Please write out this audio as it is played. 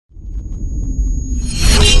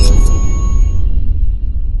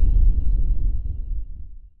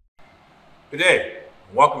Good day,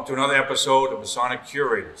 and welcome to another episode of Masonic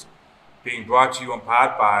Curators, being brought to you in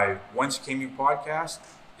part by Whence Came You Podcast,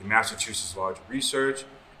 the Massachusetts Lodge of Research,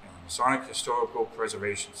 and the Masonic Historical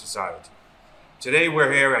Preservation Society. Today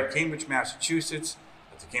we're here at Cambridge, Massachusetts,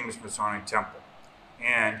 at the Cambridge Masonic Temple.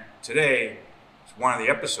 And today, is one of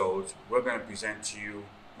the episodes, we're going to present to you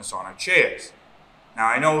Masonic chairs. Now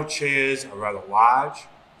I know chairs are rather large,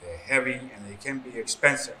 they're heavy, and they can be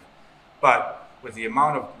expensive, but with the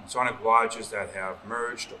amount of Masonic lodges that have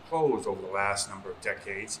merged or closed over the last number of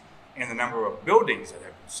decades and the number of buildings that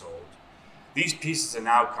have been sold, these pieces are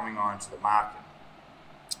now coming onto the market.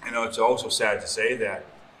 I know it's also sad to say that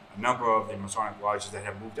a number of the Masonic lodges that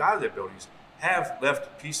have moved out of their buildings have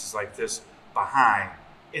left pieces like this behind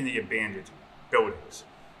in the abandoned buildings.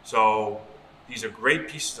 So these are great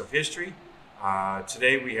pieces of history.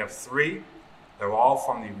 Today we have three. They're all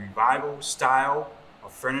from the revival style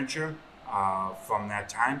of furniture from that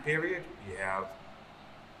time period. We have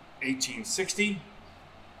 1860,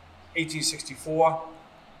 1864,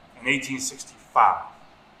 and 1865.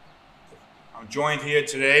 I'm joined here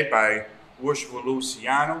today by Lou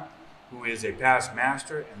Ciano, who is a past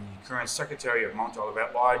master and the current secretary of Mount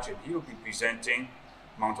Olivet Lodge, and he will be presenting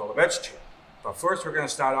Mount Olivet's chair. But first, we're going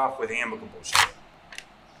to start off with the Amicable's chair.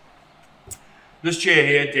 This chair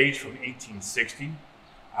here dates from 1860.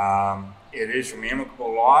 It is from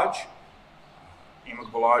Amicable Lodge.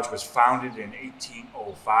 Amicable Lodge was founded in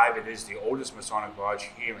 1805. It is the oldest Masonic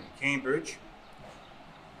lodge here in Cambridge.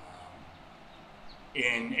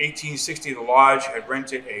 In 1860, the lodge had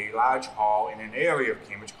rented a large hall in an area of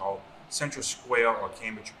Cambridge called Central Square or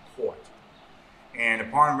Cambridge Court. And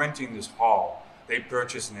upon renting this hall, they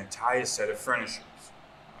purchased an entire set of furnishings.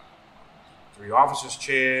 3 officers'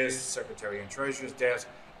 chairs, secretary and treasurer's desk,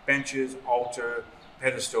 benches, altar,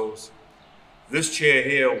 pedestals. This chair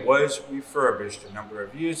here was refurbished a number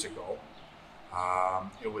of years ago.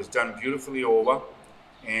 It was done beautifully over,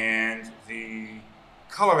 and the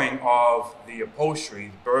coloring of the upholstery,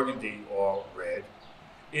 the burgundy or red,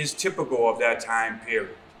 is typical of that time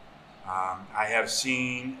period. I have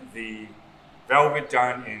seen the velvet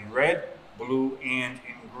done in red, blue, and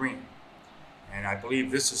in green. And I believe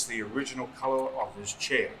this is the original color of this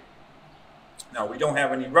chair. Now, we don't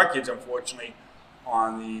have any records, unfortunately,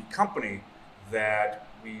 on the company that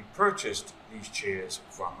we purchased these chairs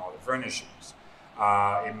from, all the furnishings.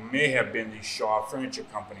 It may have been the Shaw Furniture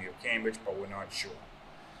Company of Cambridge, but we're not sure.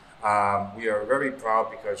 We are very proud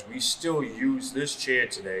because we still use this chair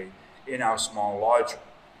today in our small lodge,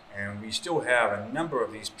 and we still have a number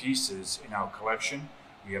of these pieces in our collection.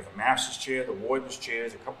 We have the master's chair, the warden's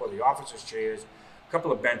chairs, a couple of the officers' chairs, a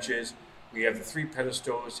couple of benches. We have the 3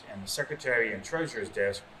 pedestals and the secretary and treasurer's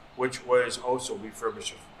desk, which was also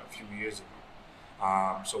refurbished a few years ago.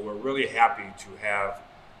 So we're really happy to have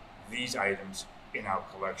these items in our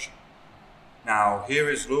collection. Now, here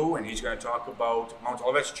is Lou, and he's going to talk about Mount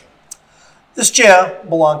Olivet's chair. This chair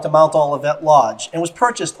belonged to Mount Olivet Lodge and was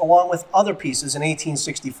purchased along with other pieces in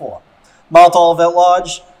 1864. Mount Olivet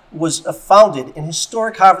Lodge was founded in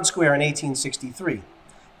historic Harvard Square in 1863.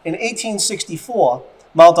 In 1864,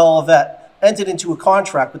 Mount Olivet entered into a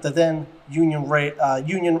contract with the then Union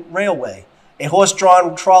Railway, a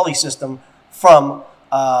horse-drawn trolley system from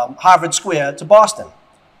Harvard Square to Boston.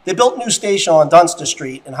 They built a new station on Dunster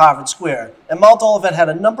Street in Harvard Square, and Mount Olivet had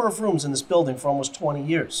a number of rooms in this building for almost 20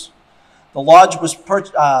 years. The lodge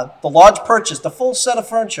purchased a full set of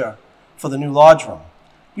furniture for the new lodge room.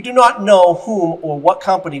 We do not know whom or what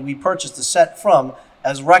company we purchased the set from,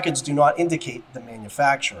 as records do not indicate the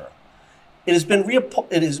manufacturer. It has been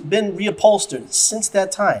reupholstered since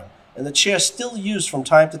that time, and the chair is still used from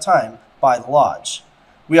time to time by the lodge.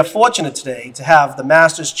 We are fortunate today to have the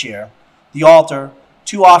master's chair, the altar,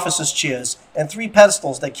 2 officers' chairs, and 3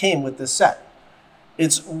 pedestals that came with this set.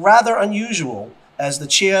 It's rather unusual as the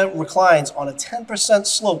chair reclines on a 10%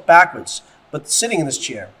 slope backwards, but sitting in this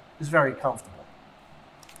chair is very comfortable.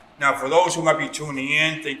 Now, for those who might be tuning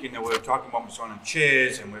in, thinking that we're talking about Masonic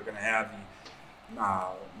chairs and we're going to have the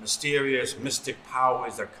mysterious, mystic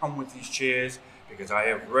powers that come with these chairs, because I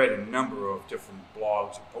have read a number of different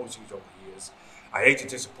blogs and postings over the years, I hate to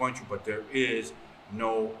disappoint you, but there is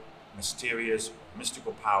no mysterious,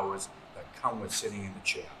 mystical powers that come with sitting in the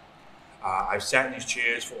chair. I've sat in these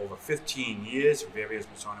chairs for over 15 years in various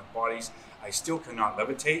Masonic bodies. I still cannot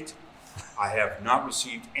levitate. I have not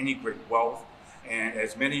received any great wealth. And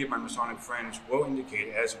as many of my Masonic friends will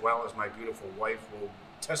indicate, as well as my beautiful wife will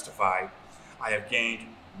testify, I have gained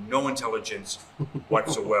no intelligence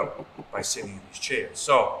whatsoever by sitting in these chairs.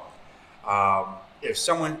 So if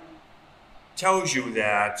someone tells you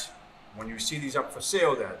that when you see these up for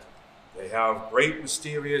sale that they have great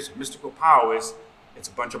mysterious and mystical powers, it's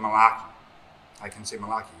a bunch of malarkey. I can say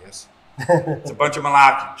malarkey, yes? It's a bunch of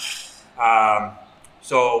malarkey.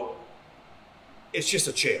 So it's just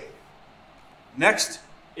a chair. Next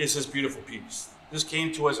is this beautiful piece. This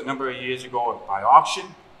came to us a number of years ago by auction.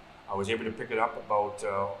 I was able to pick it up about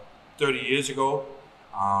 30 years ago.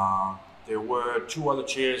 There were 2 other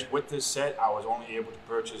chairs with this set. I was only able to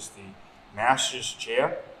purchase the master's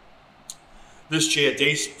chair. This chair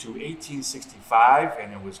dates to 1865,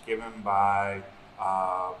 and it was given by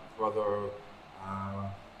Brother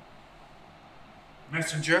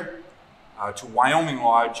Messenger to Wyoming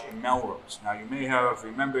Lodge in Melrose. Now, you may have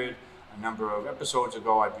remembered a number of episodes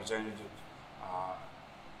ago I presented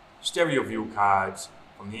stereo view cards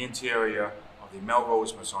from the interior of the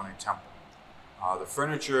Melrose Masonic Temple. The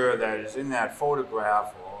furniture that is in that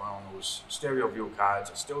photograph or on those stereo view cards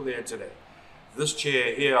are still there today. This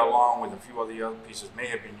chair here, along with a few other pieces, may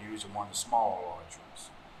have been used in one of the smaller lodge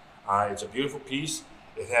rooms. It's a beautiful piece.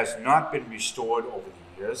 It has not been restored over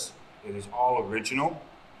the years. It is all original.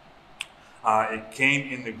 It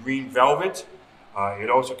came in the green velvet. It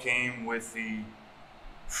also came with the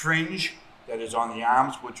fringe that is on the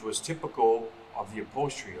arms, which was typical of the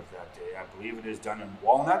upholstery of that day. I believe it is done in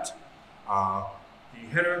walnut. The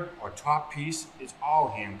header or top piece is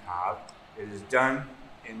all hand carved. It is done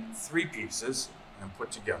in 3 pieces and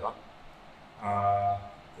put together.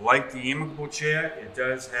 Like the amicable chair, it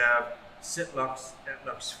does have sit lux et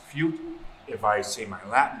lux fut, if I say my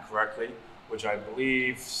Latin correctly, which I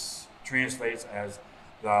believe translates as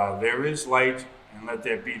there is light and let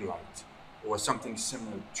there be light, or something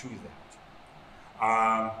similar to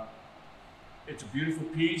that. It's a beautiful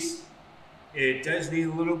piece. It does need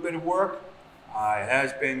a little bit of work. It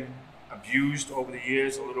has been abused over the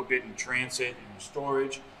years a little bit in transit and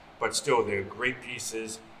storage, but still they're great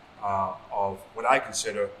pieces of what I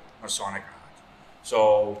consider Masonic art.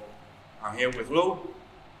 So I'm here with Lou.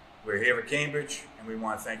 We're here at Cambridge, and we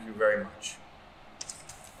want to thank you very much.